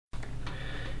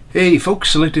Hey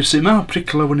folks, Settlers sy'n yma,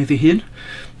 pricla wynydd I hun.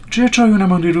 Drio troi hwnna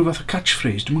mewn I rhyw fath o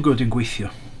catchphrase, dwi'n gwybod dwi'n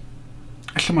gweithio.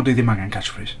 Ella mod I ddim angen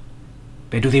catchphrase.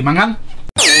 Be dwi ddim angen?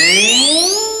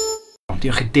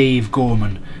 Diolch I Dave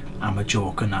Gorman am y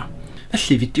joke yna.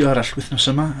 Felly, fideo arall wythnos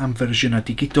yma am fersiynau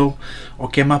digidol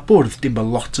o Gemau bwrdd. Dim bod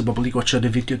lot o bobl I gwachod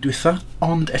y fideo dwytha,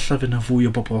 ond ella fydd yna fwy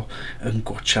o bobl yn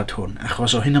gwachod hwn.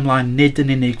 Achos o hyn ymlaen, nid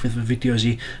yn unig fydd fy fideos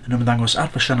I yn ymddangos ar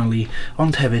fy sianel I,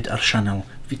 ond hefyd ar sianel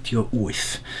Fideo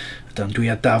Wyth. Ydan dwi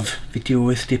a Daf, Fideo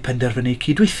Wyth di penderfynu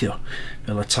cydweithio,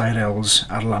 fel y Tyrells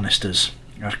a'r Lannisters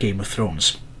ar Game of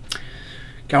Thrones.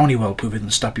 Gawn I weld pwy fydd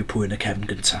yn stabio pwy yn y cefn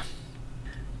gyntaf.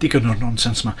 Digon o'r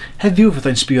nonsens ma. Heddiw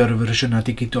fyddai'n sbio ar y fersiynau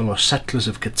digidol o Settlers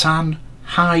of Catan,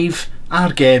 Hive,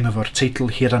 a'r gêm efo'r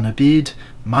teitl hir yn y byd,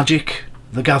 Magic,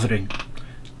 The Gathering,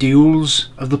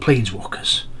 Duels of the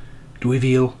Planeswalkers,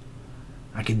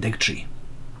 2013.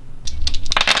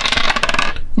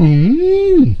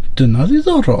 Dyna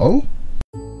ddiddorol.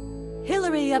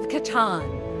 Hillary of Catan.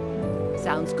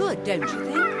 Sounds good, don't you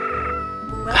think?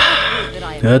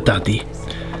 Daddy.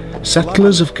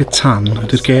 Settlers of Catan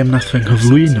ydy'r gêm nath fe'n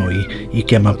nghyflwyno I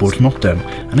Gemau bwrdd modern,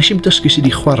 a nes i'n dysgu sydd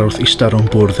I chwarae wrth eistedd o'n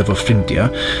bwrdd efo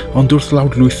ffrindiau, ond wrth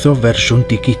lawdlwytho fersiwn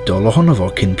digidol ohono fo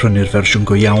cyn prynu'r fersiwn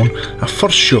go iawn a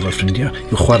fforsio fo ffrindiau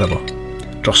i'w chwarae fo.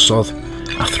 Drosodd,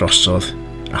 a throsodd,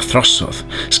 a throsodd,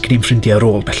 sgyn i'n ffrindiau ar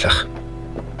ôl bellach.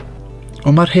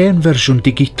 Ond mae'r hen fersiwn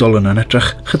digidol yna'n edrych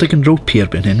chydig yn ropey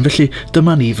erbyn hyn, felly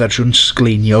dyma ni fersiwn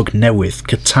sgleiniog newydd,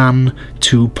 Catan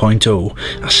 2.0,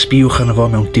 a sbiwch arno fo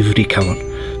mewn difri calon.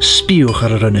 Sbiwch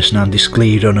ar yr ynys na'n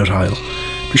disgleirio yn yr hael.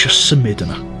 Dwi eisiau symud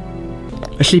yna.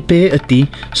 Felly be ydy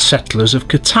Settlers of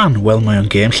Catan? Wel, mae o'n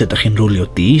gêm lle ydych chi'n rwlio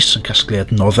dis yn casglu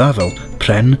adnodda fel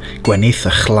pren, gwenith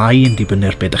a chlai yn dibynnu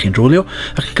ar be ydych chi'n rwlio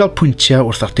ac yn cael pwyntiau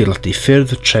wrth adeiladu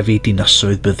ffyrdd, trefi,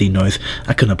 dinasoedd, byddinoedd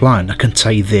ac yn y blaen ac yn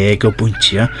tai 10 o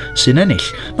bwyntiau sy'n ennill.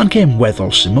 Mae'n gêm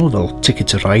weddol syml fel Ticket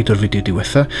to Ride o'r fideo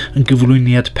diwetha yn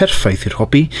gyflwyniad perffaith i'r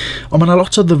hobi, ond mae yna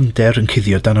lot o ddyfnder yn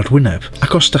cuddio dan yr wyneb.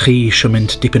 Ac os ydych chi eisiau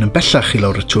mynd dipyn yn bellach I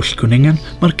lawr y twll Gwningen,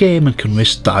 mae'r gêm yn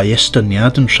cynnwys 2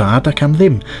 estyniad yn rhad ac am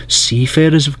ddim.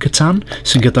 Seafarers of Catan,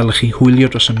 sy'n gadael chi hwylio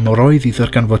dros y moroedd I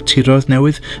ddarganfod tiroedd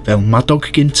newydd fel Madog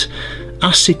Gynt,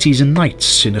 a Cities and Knights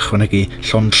sy'n ychwanegu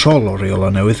llon trol o reola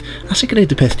newydd a sy'n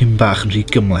gwneud y peth dim bach yn rhy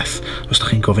gymleth os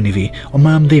ydych chi'n gofyn I fi, ond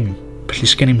mae am ddim, felly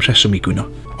sgen I'm rheswm I gwyno.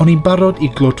 O'n i'n barod I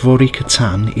glodfori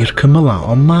Catan i'r cymyla,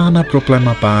 ond mae yna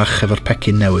broblema bach efo'r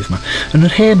pecyn newydd yma. Yn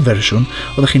yr hen fersiwn,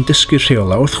 oeddech chi'n dysgu'r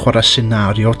rheola wrth chwarae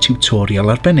senario tutorial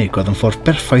arbennig oedd yn ffordd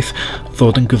berffaith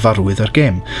ddod yn gyfarwydd ar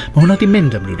gêm. Mae hwnna di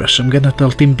mynd am ryw reswm gan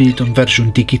adael dim byd o'n fersiwn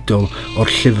digidol o'r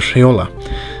llyfr rheola.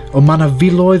 Ond mae yna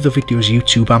filoedd o fideos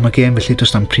YouTube am y gêm, felly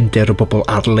does na'n prinder o bobl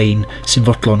ar-lein sy'n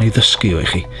fodlon I ddysgu o I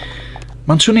chi.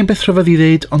 Mae'n swnio'n beth rhyfedd I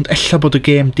ddeud, ond ella bod y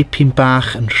gêm dipyn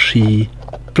bach yn rhy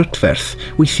brydferth.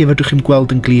 Weithiau fedrwch chi'n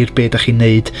gweld yn glir be ydych chi'n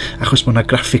neud achos mae yna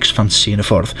graphics fancy yn y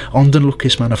ffordd, ond yn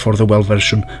lwcus mae yna ffordd o weld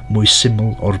fersiwn mwy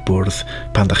syml o'r bwrdd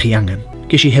pan ydych chi angen.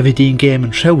 Ges I hefyd un gêm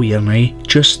yn rhewi arna I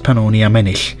just pan o'n I am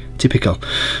ennill. Typical.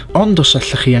 Ond os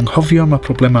allwch chi anghofio mae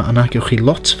problema yna, gewch chi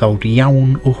lot fawr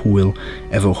iawn o hwyl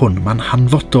efo hwn. Mae'n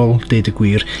hanfodol, deud y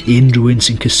gwir, I unrhyw un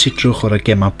sy'n cysidrwch o'r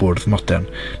Gemau bwrdd modern.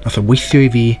 Nath o weithio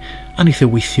I fi, a nath o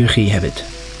weithio I chi hefyd.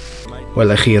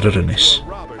 Welech chi ar yr ynys.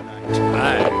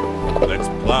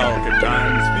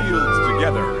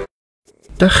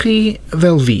 Da chi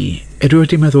fel fi, erioed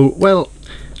wedi meddwl, wel,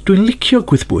 dwi'n licio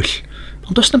gwyddbwyll,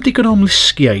 ond os nam digon o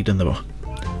ymlusgiaid ynddo fo.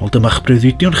 Wel, dyma'ch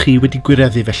breuddwydion chi wedi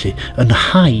gwireddu felly. Yn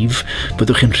Hive,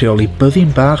 byddwch chi'n rheoli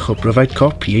byddin bach o bryfaid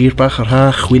cop, eir bach ar ha,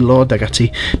 chwilod ag ati,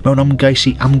 mewn ymgais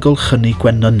I amgylchynu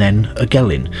gwennynen y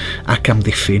gelyn, ac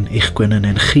amddiffyn eich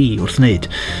gwennynen chi wrth wneud.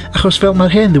 Achos fel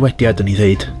mae'r hen ddiwediad yn I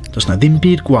ddeud, does na ddim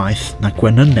byd gwaith na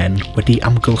gwennynen wedi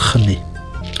amgylchynu.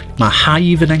 Mae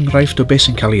Hive yn enghraifft o beth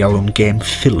sy'n cael ei alw'n gêm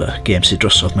filler, gêm sydd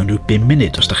drosodd mewn rhyw 5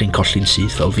 munud os da chi'n colli'n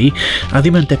syth fel fi, a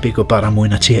ddim yn debyg o bara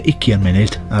mwy na tua 20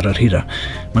 munud ar yr hira.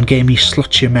 Mae'n gêm I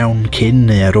slotio mewn cyn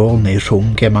neu ar ôl neu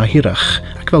rhwng gemau hirach,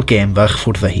 ac fel gêm fach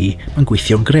ffwrdd â hi, mae'n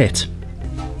gweithio'n gret.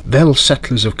 Fel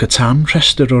Settlers of Catan,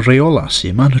 rhestr o reola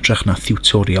sy'n ma'n hytrach na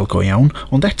tutorial go iawn,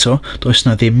 ond eto, does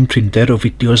na ddim prinder o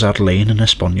fideos ar-lein yn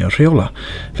esbonio'r reola.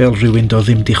 Fel rhywun do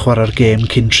ddim di chwarae'r gêm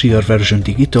cyn trio'r fersiwn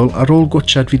digidol, ar ôl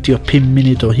gwachad fideo 5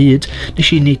 munud o hyd,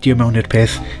 nes I neidio mewn i'r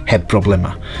peth heb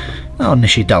broblema. Ond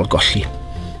nes I dal golli.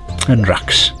 Yn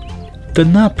racs.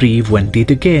 Dyna brif wendid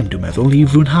y gêm, dwi'n meddwl, I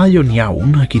fwynhau o'n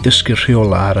iawn ac I ddysgu'r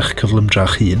rheola ar eich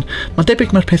cyflymdrach hun. Mae'n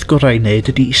debyg mae'r peth gorau I wneud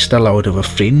ydy ista lawr efo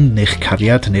ffrind neu'ch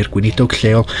cariad neu'r gweinidog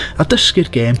lleol a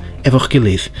dysgu'r gêm efo'ch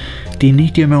gilydd. Di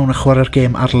neidio mewn a chwarae'r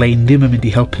gêm ar-lein ddim yn mynd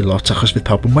I helpu lot achos fydd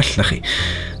pawb yn well na chi.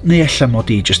 Neu ella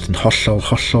mod I just yn hollol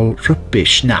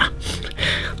rubbish. Na.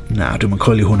 Na, dwi'n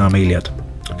coelio hwnna am eiliad.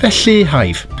 Felly,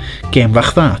 Hive. Gêm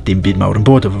fach dda, dim byd mawr yn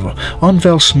bod efo fo, ond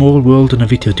fel Small World yn y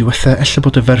fideo diwetha, ella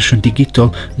bod y fersiwn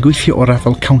digidol yn gweithio ora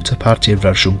fel counterpart i'r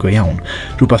fersiwn go iawn.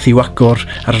 Rhywbeth i'w agor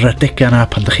ar yr adegau yna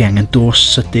pan ydych chi angen dos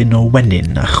sydyn o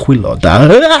wenyn a chwilod a...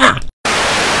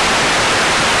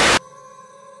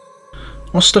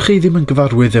 Os ydych chi ddim yn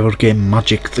gyfarwydd efo'r gêm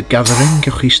Magic the Gathering,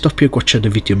 gewch chi stopio gwachod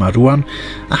y fideo yma rwan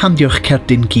a handio'ch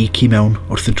cerdyn geek i mewn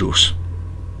wrth y drws.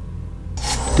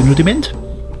 Dyn nhw wedi mynd?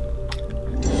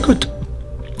 Good.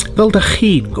 Fel da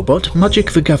chi'n gwybod,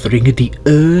 Magic the Gathering ydy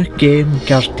y gêm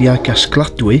gardia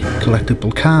gasgladwy,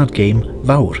 collectible card game,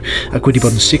 fawr, ac wedi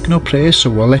bod yn signo pres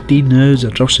o waledu nerds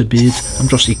ar draws y byd am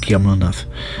dros 20 mlynedd.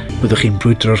 Byddwch chi'n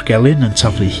brwydro'r gelyn yn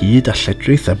taflu hyd a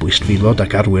lledrith a bwystfilod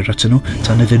ac arwyr atyn nhw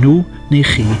tan iddyn nhw neu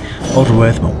chi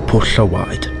orwedd mewn pwll o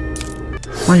waed.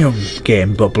 Mae o'n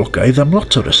gêm boblogaidd am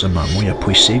lot o resymau mwyaf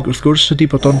pwysig wrth gwrs ydy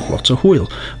bod o'n lot o hwyl.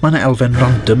 Mae yna elfen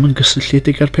random yn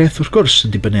gysylltiedig â'r peth wrth gwrs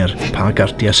yn dibynnu ar pa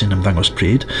gardia sy'n ymddangos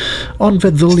pryd, ond fe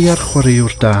ddylia'r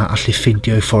chwaraewr da allu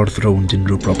ffeindio ei ffordd rownd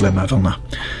unrhyw broblemau fel yna.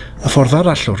 Y ffordd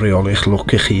arall o reoli eich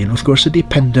lwc eich hun wrth gwrs ydy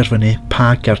penderfynu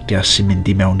pa gardia sy'n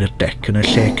mynd i mewn i'r dec yn y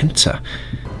lle cyntaf.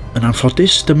 Yn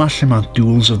anffodus, dyma lle mae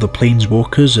Duels of the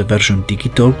Planeswalkers, y fersiwn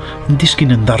digidol, yn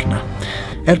disgyn yn ddarna.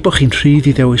 Bod chi'n rhydd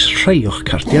i ddewis rhai o'ch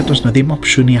cardiau, does na ddim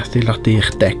opsiwn i adeiladu eich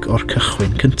dec o'r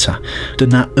cychwyn cyntaf.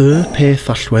 Dyna y peth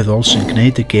allweddol sy'n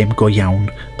gwneud y gêm go iawn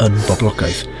yn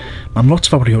boblogaidd. Mae'n lot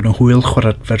fawr iawn o hwyl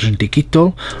chwarae'r fersiwn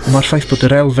digidol, ond mae'r ffaith bod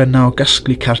yr elfen o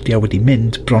gasglu cardiau wedi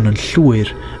mynd bron yn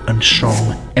llwyr yn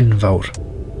siom enfawr.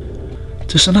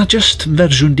 Does yna jyst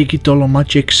fersiwn digidol o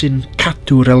Magic sy'n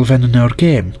cadw'r elfen yna o'r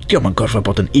gêm. Diolch yn gorfod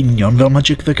bod yn union fel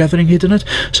Magic the Gathering hyd yn oed,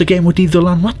 so gêm wedi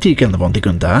ddylanwadu gen fo'n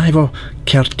digon da, efo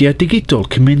cardiau digidol,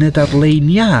 cymuned ar-lein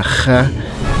iach a...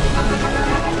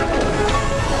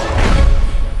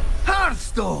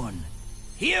 Hearthstone!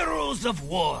 Heroes of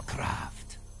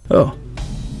Warcraft! Oh.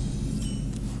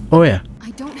 Oh yeah.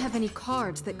 I don't have any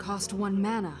cards that cost 1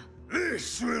 mana.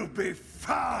 This will be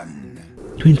fun!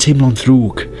 Dwi'n teimlo'n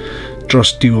ddrwg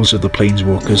dros Duels of the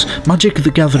Planeswalkers. Magic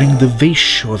the Gathering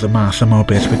ddyfeis oedd y math yma o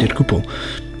beth wedi'r cwbl.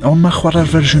 Ond mae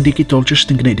chwarae'r fersiwn digidol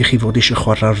jyst yn gwneud i chi fod eisiau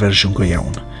chwarae'r fersiwn go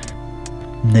iawn.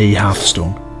 Neu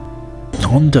Hearthstone.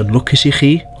 Ond yn lwcus i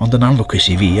chi, ond yn anlwcus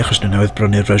i fi, achos dwi'n newydd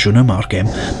brynu'r fersiwn yma o'r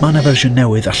gêm, mae yna fersiwn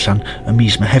newydd allan y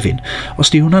mis Mehefin.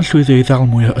 Os di hwnna'n llwyddo i ddal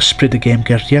mwy o ysbryd y gêm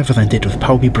gerdiau, fyddai'n dweud wrth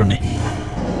pawb i brynu.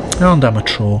 Ond am y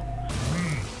tro.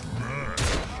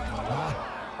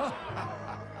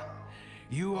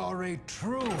 You are a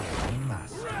true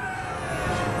master.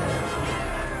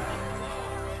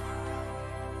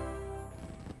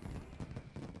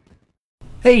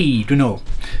 Hei, dwi'n ôl.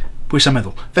 Pwy sa'n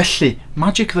meddwl? Felly,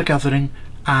 Magic the Gathering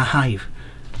a Hive.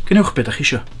 Gynewch beth ych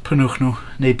eisiau. Prynwch nhw,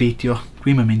 neu beidio.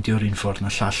 Dwi'n mynd o'r un ffordd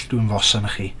na llall. Dwi'n fos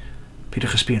arna chi.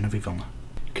 Pidwch ysbio na fi fel yna.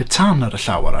 Catan ar y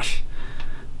llaw arall.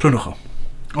 Prynwch o.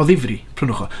 O ddifri,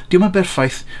 prynwch o. Diwm yn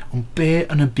berffaith, ond be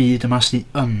yn y byd yma sydd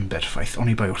yn berffaith,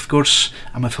 ond i bai wrth gwrs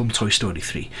am y ffilm Toy Story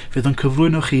 3. Fydd yn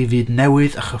cyflwyno chi fyd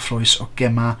newydd a chyffroes o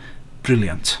gema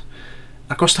briliant.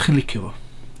 Ac os da chi'n licio fo,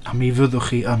 a mi fyddwch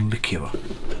chi yn licio fo.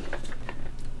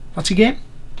 Fat i gêm?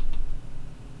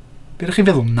 Be ydych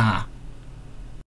chi'n feddwl? Na.